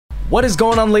What is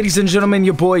going on, ladies and gentlemen?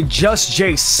 Your boy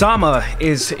JustJaySama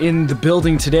is in the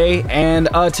building today, and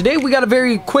today we got a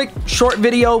very quick, short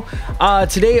video.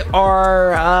 Today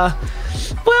our,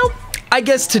 well, I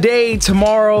guess today,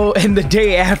 tomorrow, and the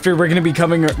day after, we're going to be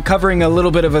covering a little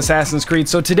bit of Assassin's Creed.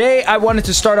 So today, I wanted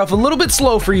to start off a little bit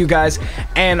slow for you guys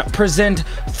and present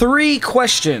 3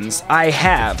 questions I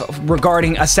have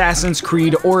regarding Assassin's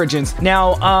Creed Origins.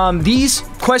 Now, these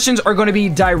questions are going to be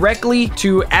directly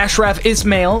to Ashraf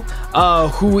Ismail,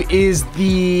 who is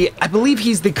I believe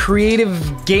he's the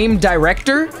creative game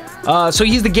director. So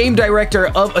he's the game director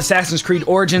of Assassin's Creed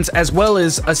Origins, as well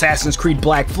as Assassin's Creed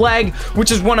Black Flag,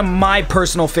 which is one of my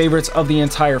personal favorites of the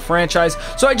entire franchise.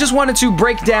 So I just wanted to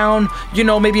break down, you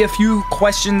know, maybe a few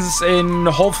questions, and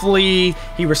hopefully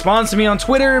he responds to me on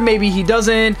Twitter, maybe he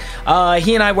doesn't.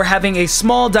 He and I were having a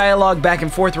small dialogue back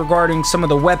and forth regarding some of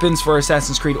the weapons for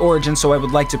Assassin's Creed Origins, so I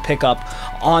would like to pick up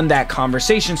on that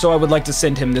conversation, so I would like to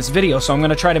send him this video. So I'm going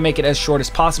to try to make it as short as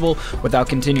possible without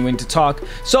continuing to talk.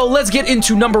 So let's get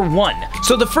into number 1.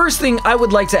 So the first thing I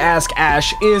would like to ask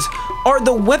Ash is, are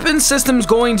the weapon systems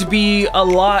going to be a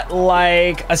lot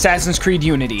like Assassin's Creed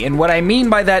Unity? And what I mean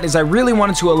by that is I really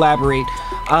wanted to elaborate.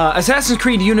 Assassin's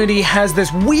Creed Unity has this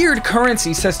weird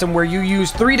currency system where you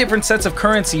use 3 different sets of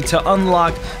currency to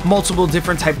unlock multiple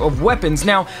different type of weapons.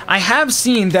 Now, I have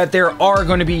seen that there are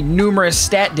going to be numerous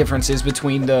stat differences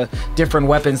between the different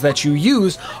weapons that you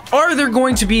use. Are there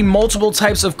going to be multiple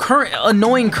types of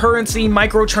annoying currency,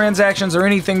 microtransactions, or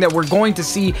anything that we're going to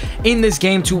see in this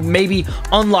game to maybe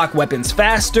unlock weapons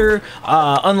faster,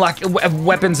 unlock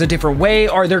weapons a different way?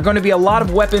 Are there going to be a lot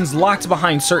of weapons locked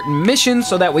behind certain missions,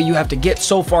 so that way you have to get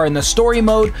so far in the story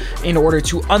mode in order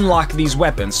to unlock these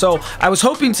weapons? So I was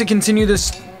hoping to continue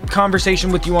this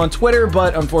conversation with you on Twitter,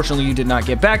 but unfortunately you did not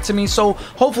get back to me. So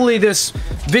hopefully this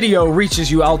video reaches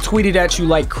you. I'll tweet it at you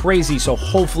like crazy, so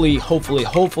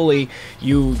hopefully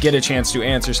you get a chance to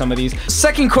answer some of these.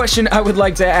 Second question I would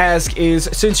like to ask is,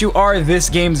 since you are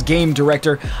this game's game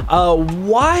director,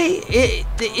 what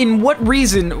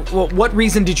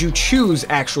reason did you choose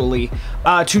actually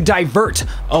to divert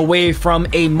away from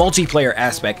a multiplayer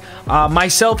aspect?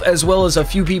 Myself, as well as a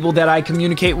few people that I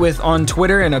communicate with on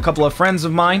Twitter and a couple of friends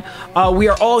of mine, we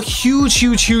are all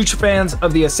huge fans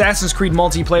of the Assassin's Creed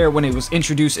multiplayer when it was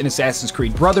introduced in Assassin's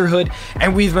Creed Brotherhood,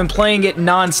 and we've been playing it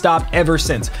non-stop ever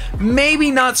since. Maybe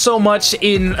not so much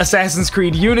in Assassin's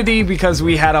Creed Unity, because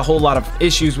we had a whole lot of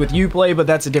issues with Uplay, but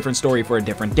that's a different story for a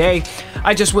different day.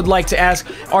 I just would like to ask,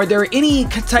 are there any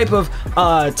type of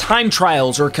time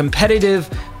trials or competitive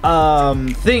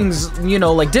things, you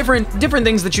know, like different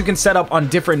things that you can set up on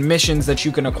different missions that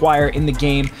you can acquire in the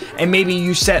game, and maybe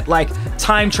you set like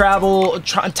time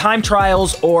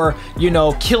trials, or, you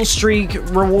know, kill streak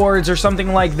rewards or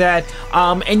something like that,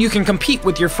 and you can compete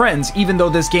with your friends, even though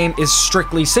this game is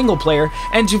strictly single player.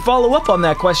 And to follow up on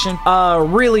that question,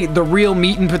 really the real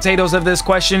meat and potatoes of this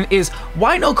question is,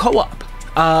 why no co-op?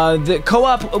 The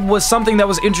co-op was something that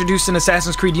was introduced in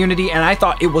Assassin's Creed Unity, and I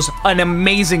thought it was an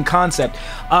amazing concept.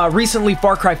 Recently,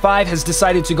 Far Cry 5 has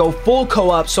decided to go full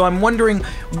co-op, so I'm wondering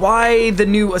why the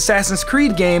new Assassin's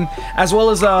Creed game, as well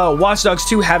as Watch Dogs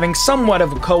 2 having somewhat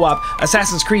of a co-op,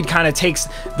 Assassin's Creed kind of takes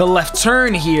the left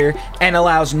turn here and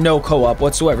allows no co-op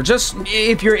whatsoever. Just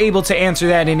if you're able to answer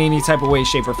that in any type of way,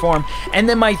 shape, or form. And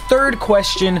then my third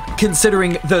question,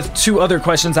 considering the 2 other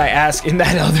questions I asked in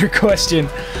that other question,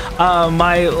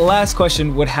 my last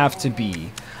question would have to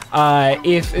be,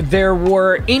 if there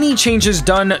were any changes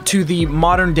done to the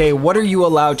modern day, what are you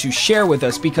allowed to share with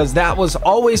us? Because that was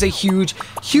always a huge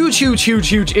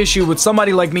issue with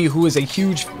somebody like me, who is a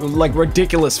huge, like,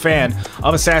 ridiculous fan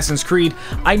of Assassin's Creed.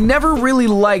 I never really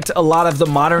liked a lot of the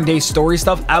modern day story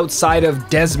stuff outside of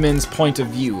Desmond's point of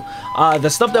view. The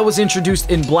stuff that was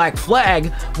introduced in Black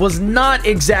Flag was not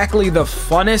exactly the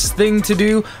funnest thing to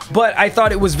do, but I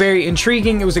thought it was very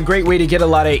intriguing. It was a great way to get a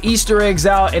lot of Easter eggs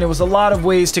out, and it was a lot of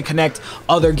ways to connect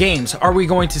other games. Are we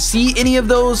going to see any of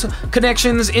those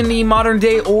connections in the modern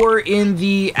day, or in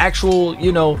the actual,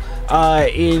 you know,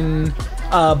 in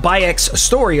Bayek's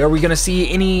story? Are we going to see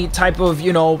any type of,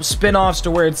 you know, spin-offs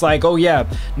to where it's like, oh yeah,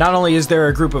 not only is there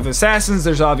a group of assassins,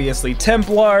 there's obviously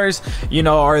Templars, you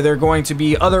know, are there going to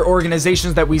be other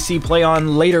organizations that we see play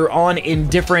on later on in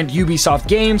different Ubisoft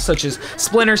games, such as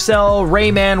Splinter Cell,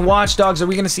 Rayman, Watch Dogs? Are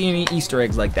we going to see any Easter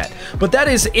eggs like that? But that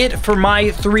is it for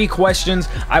my 3 questions.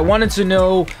 I wanted to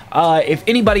know If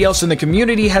anybody else in the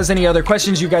community has any other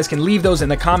questions, you guys can leave those in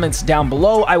the comments down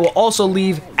below. I will also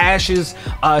leave Ash's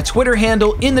Twitter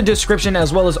handle in the description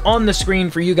as well as on the screen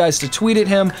for you guys to tweet at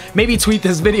him. Maybe tweet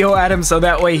this video at him so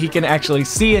that way he can actually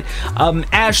see it.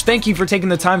 Ash, thank you for taking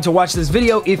the time to watch this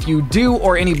video. If you do,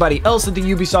 or anybody else at the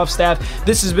Ubisoft staff,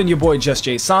 this has been your boy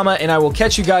JustJaySama, and I will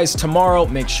catch you guys tomorrow.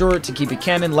 Make sure to keep it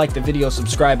canon, like the video,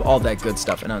 subscribe, all that good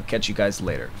stuff, and I'll catch you guys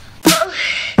later.